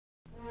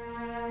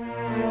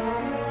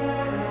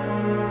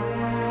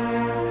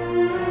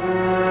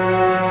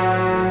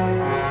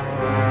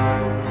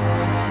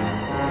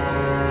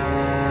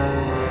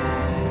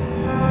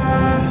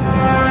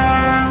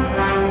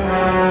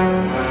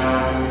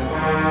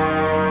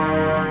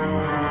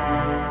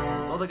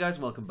guys,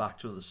 and welcome back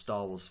to another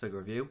Star Wars figure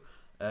review.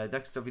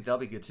 Next up, I'll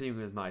be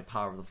continuing with my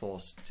Power of the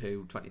Force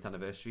 2 20th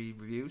anniversary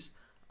reviews,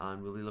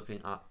 and we'll be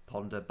looking at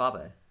Ponda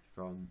Baba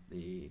from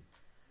the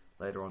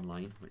later on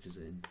line, which is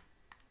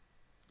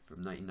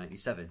from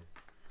 1997.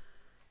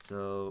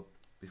 So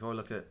before we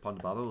look at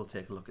Ponda Baba, we'll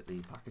take a look at the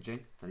packaging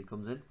that he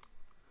comes in.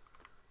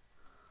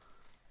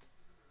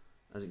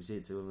 As you can see,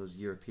 it's one of those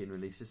European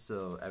releases,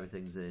 so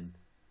everything's in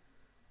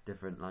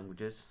different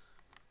languages,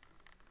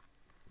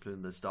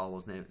 including the Star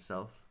Wars name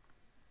itself.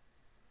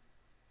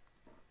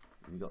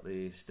 And you've got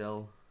the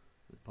still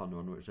with Ponda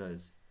on, which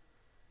says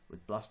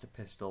with blaster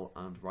pistol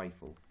and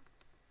rifle.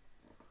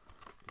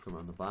 You come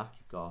around the back,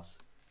 you've got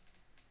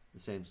the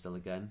same still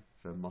again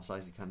from Mos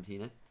Eisley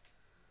Cantina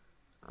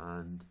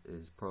and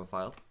his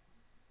profile.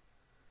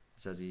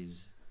 It says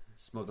he's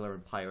smuggler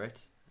and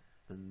pirate,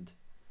 and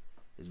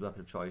his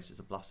weapon of choice is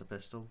a blaster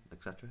pistol,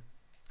 etc.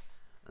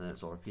 And then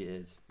it's all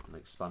repeated in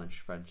like Spanish,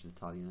 French, and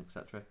Italian,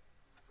 etc.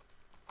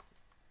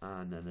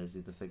 And then there's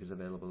the other figures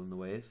available in the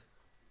wave,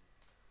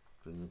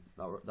 including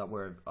that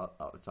were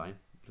at the time,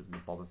 including the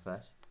Boba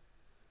Fett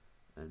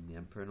and the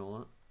Emperor and all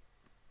that.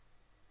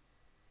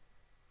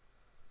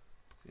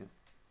 So, yeah.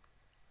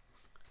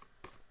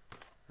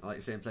 I like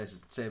the same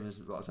places, same as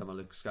what I said in my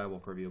Luke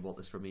Skywalker review. I bought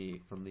this from the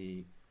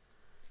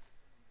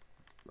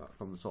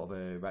sort of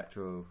a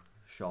retro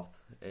shop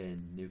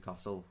in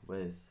Newcastle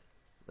where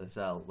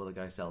the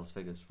guy sells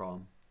figures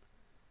from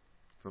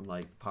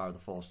like Power of the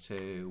Force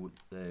 2,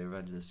 the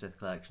Revenge of the Sith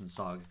collection,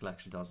 Saga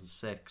collection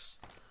 2006,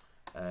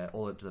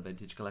 all up to the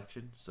vintage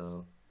collection,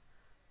 so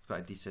it's quite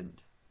a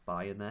decent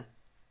buy in there.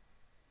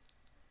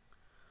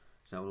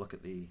 So now we'll look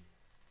at the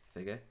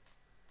figure.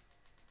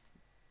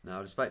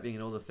 Now, despite being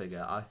an older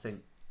figure, I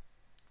think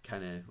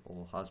Kenner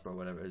or Hasbro,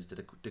 whatever it is,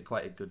 did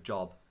quite a good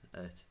job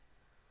at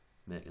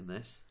making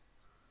this.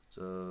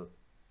 So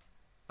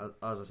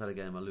as I said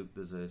again in my Luke,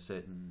 there's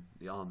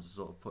the arms are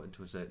sort of put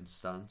into a certain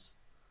stance,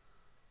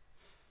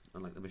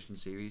 unlike the Mission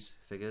Series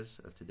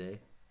figures of today.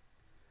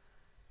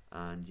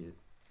 And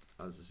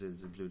as I said,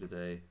 it's included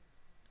a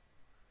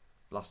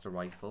blaster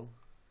rifle,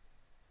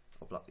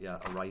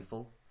 a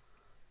rifle,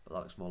 but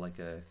that looks more like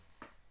a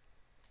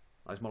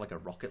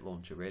rocket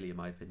launcher, really, in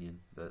my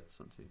opinion. But it's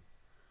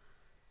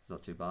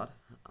not too bad.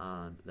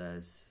 And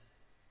there's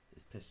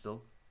his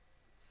pistol.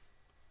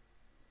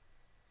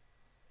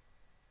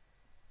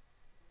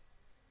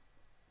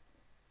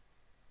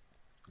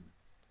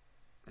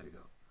 There we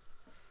go.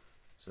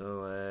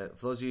 So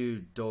for those of you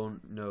who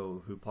don't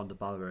know who Ponda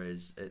Baba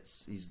is,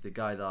 he's the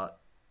guy that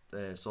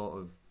sort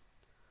of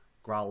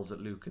growls at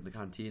Luke in the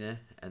cantina,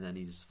 and then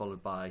he's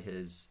followed by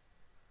his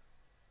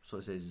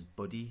his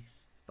buddy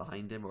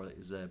behind him, or like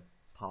his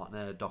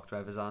partner,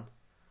 Dr. Evazan,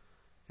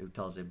 who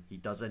tells him he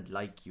doesn't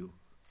like you.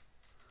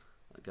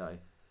 That guy.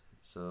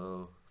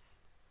 So,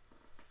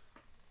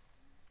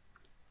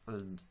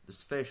 and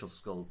this facial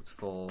sculpt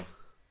for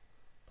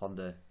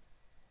Ponda,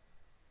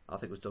 I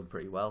think, was done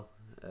pretty well.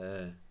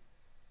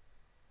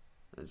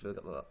 It's really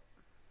got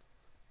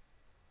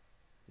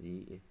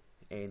the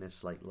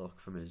anus-like look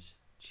from his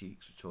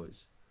cheeks, which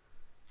always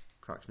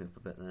cracks me up a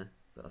bit there.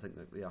 But I think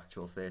that the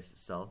actual face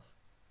itself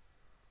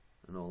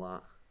and all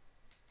that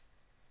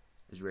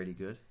is really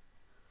good.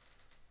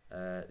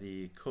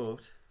 The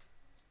coat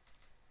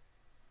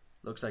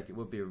looks like it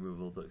would be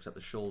removable, but except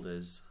the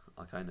shoulders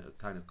are kind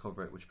of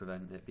cover it, which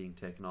prevent it being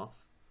taken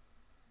off.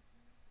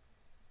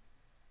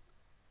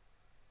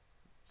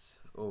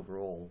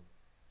 Overall,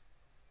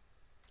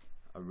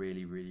 a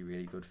really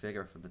good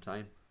figure from the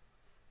time.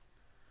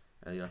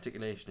 The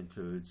articulation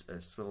includes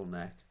a swivel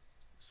neck,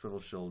 swivel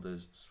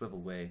shoulders,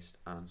 swivel waist,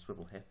 and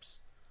swivel hips.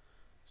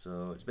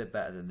 So it's a bit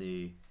better than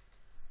the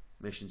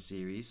Mission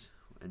Series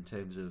in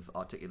terms of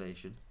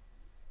articulation.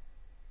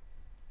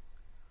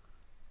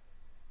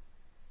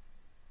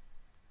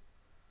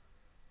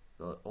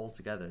 But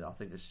altogether, I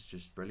think this is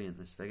just brilliant,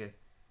 this figure,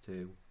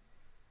 to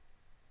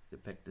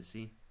depict the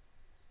scene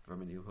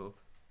from A New Hope.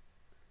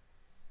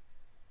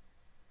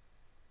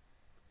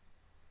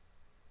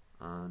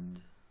 And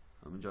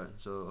I'm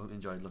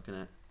enjoying looking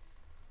at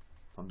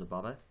Ponda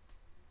Baba,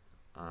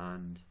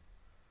 and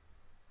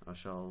I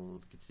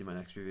shall continue my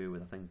next review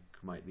with, I think,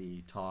 might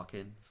be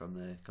Tarkin from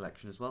the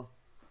collection as well.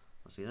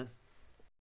 I'll see you then.